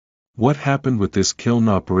What happened with this kiln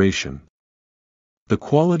operation? The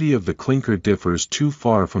quality of the clinker differs too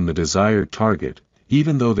far from the desired target,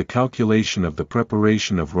 even though the calculation of the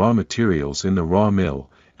preparation of raw materials in the raw mill,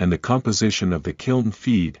 and the composition of the kiln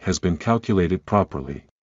feed has been calculated properly.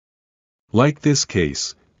 Like this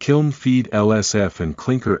case, kiln feed LSF and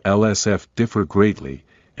clinker LSF differ greatly,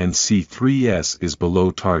 and C3S is below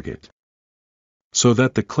target. So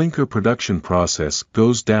that the clinker production process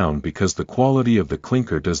goes down because the quality of the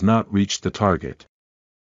clinker does not reach the target.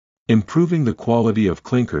 Improving the quality of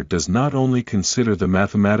clinker does not only consider the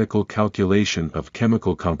mathematical calculation of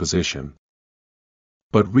chemical composition,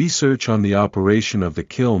 but research on the operation of the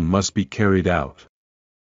kiln must be carried out.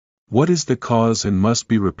 What is the cause and must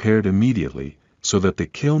be repaired immediately, so that the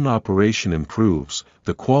kiln operation improves,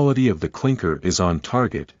 the quality of the clinker is on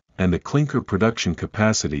target, and the clinker production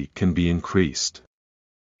capacity can be increased.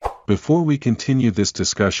 Before we continue this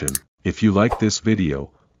discussion, if you like this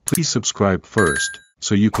video, please subscribe first,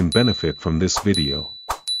 so you can benefit from this video.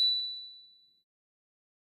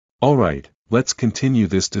 Alright, let's continue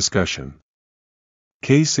this discussion.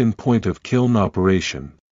 Case in point of kiln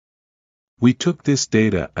operation. We took this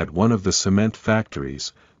data at one of the cement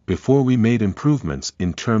factories, before we made improvements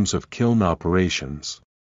in terms of kiln operations.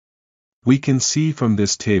 We can see from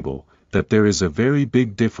this table, that there is a very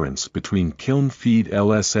big difference between kiln feed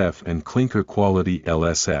LSF and clinker quality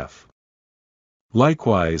LSF.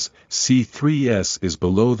 Likewise, C3S is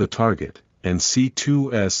below the target, and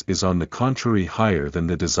C2S is on the contrary higher than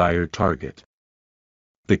the desired target.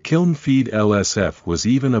 The kiln feed LSF was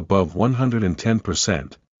even above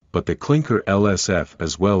 110%, but the clinker LSF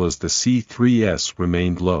as well as the C3S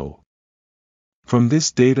remained low. From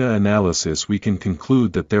this data analysis we can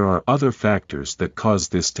conclude that there are other factors that cause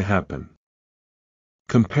this to happen.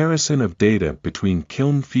 Comparison of data between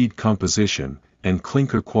kiln feed composition and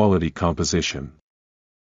clinker quality composition.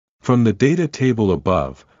 From the data table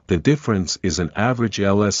above, the difference is an average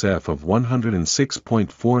LSF of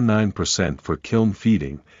 106.49% for kiln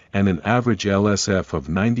feeding, and an average LSF of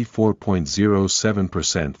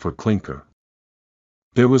 94.07% for clinker.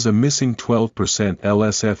 There was a missing 12%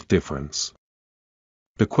 LSF difference.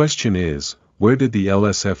 The question is, where did the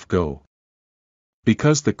LSF go?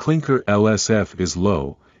 Because the clinker LSF is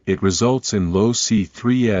low, it results in low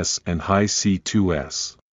C3S and high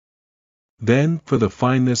C2S. Then, for the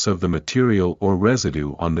fineness of the material or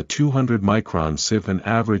residue on the 200 micron sieve, an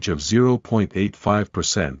average of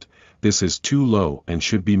 0.85%, this is too low and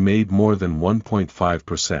should be made more than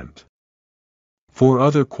 1.5%. For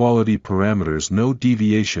other quality parameters no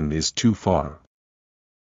deviation is too far.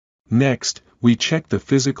 Next, we check the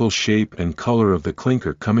physical shape and color of the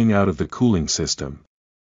clinker coming out of the cooling system.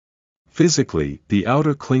 Physically, the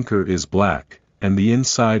outer clinker is black, and the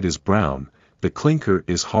inside is brown. The clinker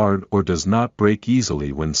is hard or does not break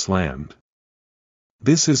easily when slammed.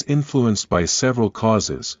 This is influenced by several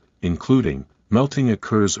causes, including, melting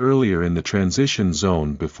occurs earlier in the transition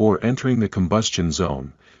zone before entering the combustion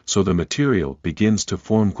zone, so the material begins to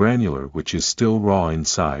form granular which is still raw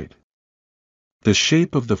inside. The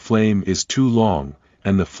shape of the flame is too long,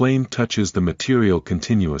 and the flame touches the material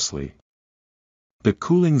continuously. The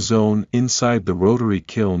cooling zone inside the rotary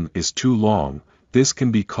kiln is too long. This can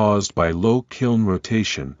be caused by low kiln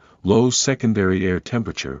rotation, low secondary air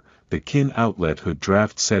temperature, the kiln outlet hood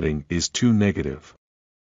draft setting is too negative.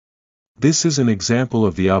 This is an example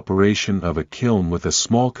of the operation of a kiln with a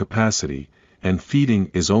small capacity, and feeding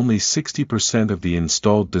is only 60% of the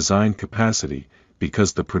installed design capacity,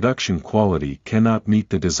 because the production quality cannot meet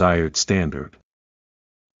the desired standard.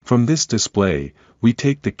 From this display, we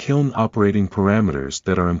take the kiln operating parameters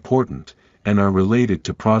that are important, and are related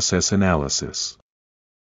to process analysis.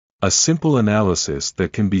 A simple analysis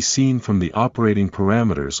that can be seen from the operating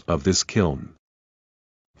parameters of this kiln.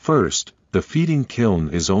 First, the feeding kiln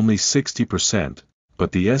is only 60%,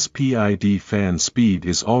 but the SPID fan speed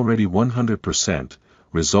is already 100%,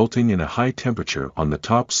 resulting in a high temperature on the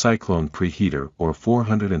top cyclone preheater or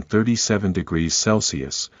 437 degrees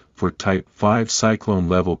Celsius. For type 5 cyclone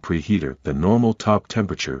level preheater, the normal top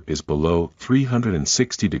temperature is below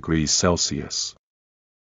 360 degrees Celsius.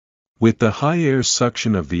 With the high air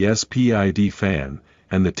suction of the SPID fan,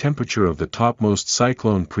 and the temperature of the topmost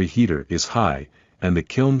cyclone preheater is high, and the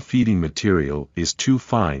kiln feeding material is too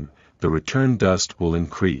fine, the return dust will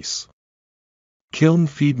increase. Kiln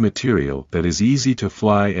feed material that is easy to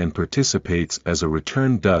fly and participates as a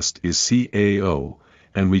return dust is CaO,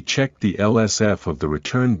 and we check the LSF of the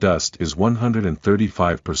return dust is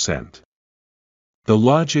 135%. The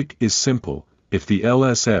logic is simple. If the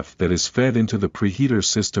LSF that is fed into the preheater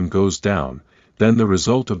system goes down, then the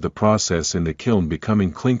result of the process in the kiln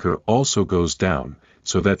becoming clinker also goes down,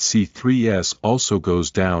 so that C3S also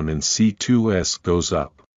goes down and C2S goes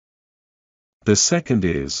up. The second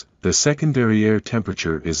is, the secondary air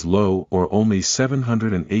temperature is low or only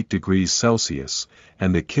 708 degrees Celsius,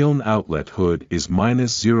 and the kiln outlet hood is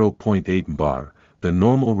minus 0.8 bar, the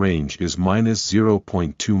normal range is minus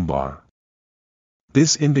 0.2 bar.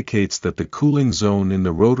 This indicates that the cooling zone in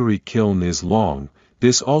the rotary kiln is long.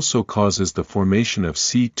 This also causes the formation of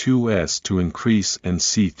C2S to increase and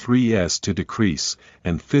C3S to decrease,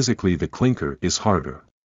 and physically the clinker is harder.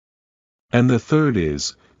 And the third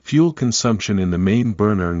is, fuel consumption in the main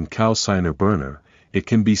burner and calciner burner. It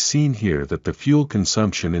can be seen here that the fuel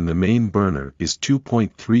consumption in the main burner is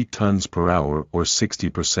 2.3 tons per hour or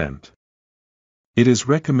 60%. It is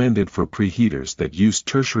recommended for preheaters that use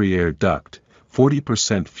tertiary air duct,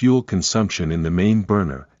 40% fuel consumption in the main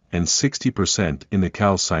burner, and 60% in the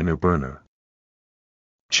calciner burner.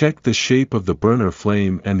 Check the shape of the burner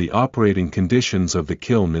flame and the operating conditions of the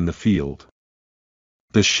kiln in the field.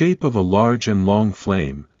 The shape of a large and long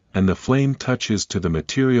flame, and the flame touches to the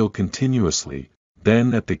material continuously,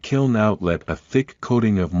 then at the kiln outlet a thick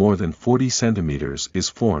coating of more than 40 centimeters is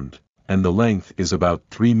formed, and the length is about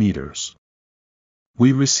 3 meters.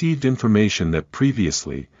 We received information that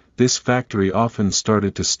previously, this factory often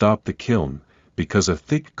started to stop the kiln, because a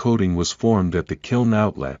thick coating was formed at the kiln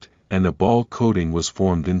outlet, and a ball coating was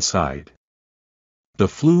formed inside. The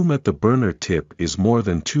flume at the burner tip is more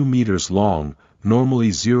than 2 meters long, normally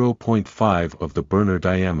 0.5 of the burner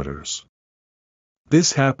diameters.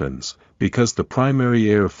 This happens, because the primary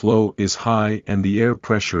air flow is high and the air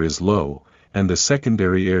pressure is low, and the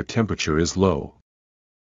secondary air temperature is low.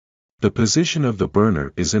 The position of the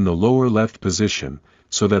burner is in the lower left position,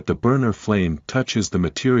 so that the burner flame touches the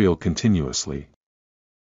material continuously.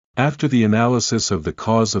 After the analysis of the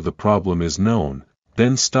cause of the problem is known,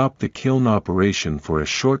 then stop the kiln operation for a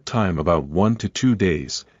short time, about 1 to 2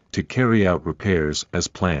 days, to carry out repairs as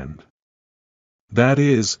planned. That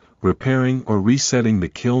is, repairing or resetting the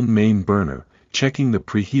kiln main burner, checking the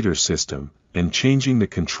preheater system, and changing the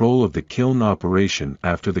control of the kiln operation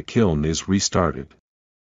after the kiln is restarted.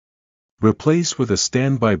 Replace with a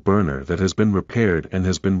standby burner that has been repaired and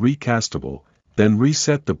has been recastable, then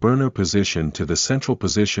reset the burner position to the central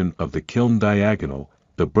position of the kiln diagonal.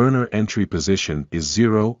 The burner entry position is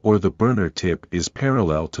 0 or the burner tip is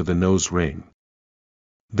parallel to the nose ring.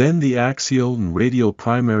 Then the axial and radial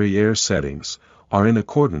primary air settings are in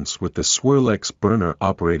accordance with the Swirlex burner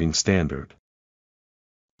operating standard.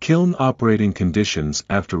 Kiln operating conditions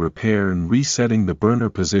after repair and resetting the burner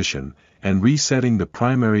position, and resetting the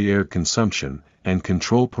primary air consumption, and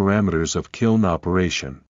control parameters of kiln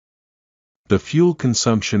operation. The fuel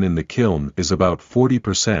consumption in the kiln is about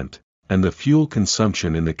 40%, and the fuel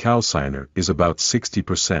consumption in the calciner is about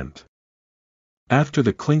 60%. After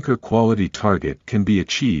the clinker quality target can be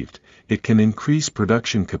achieved, it can increase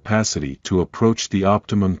production capacity to approach the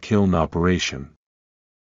optimum kiln operation.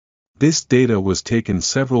 This data was taken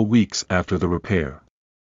several weeks after the repair.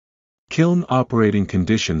 Kiln operating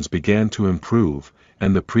conditions began to improve,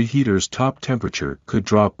 and the preheater's top temperature could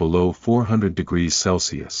drop below 400 degrees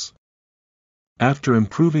Celsius. After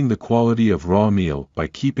improving the quality of raw meal by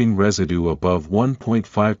keeping residue above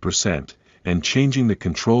 1.5%, and changing the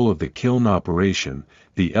control of the kiln operation,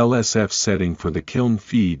 the LSF setting for the kiln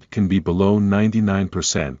feed can be below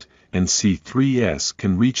 99%, and C3S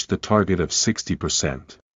can reach the target of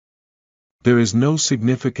 60%. There is no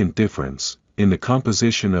significant difference in the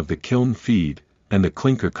composition of the kiln feed and the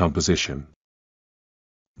clinker composition.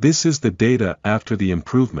 This is the data after the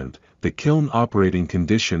improvement. The kiln operating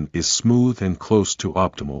condition is smooth and close to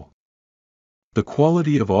optimal. The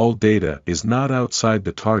quality of all data is not outside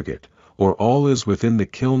the target, or all is within the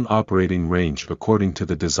kiln operating range according to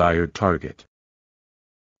the desired target.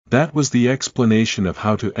 That was the explanation of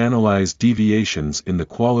how to analyze deviations in the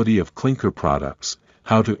quality of clinker products,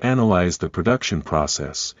 how to analyze the production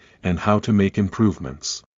process, and how to make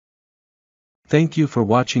improvements. Thank you for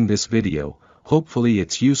watching this video. Hopefully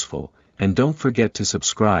it's useful, and don't forget to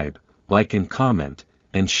subscribe, like and comment,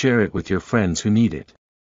 and share it with your friends who need it.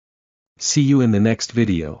 See you in the next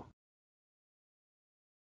video.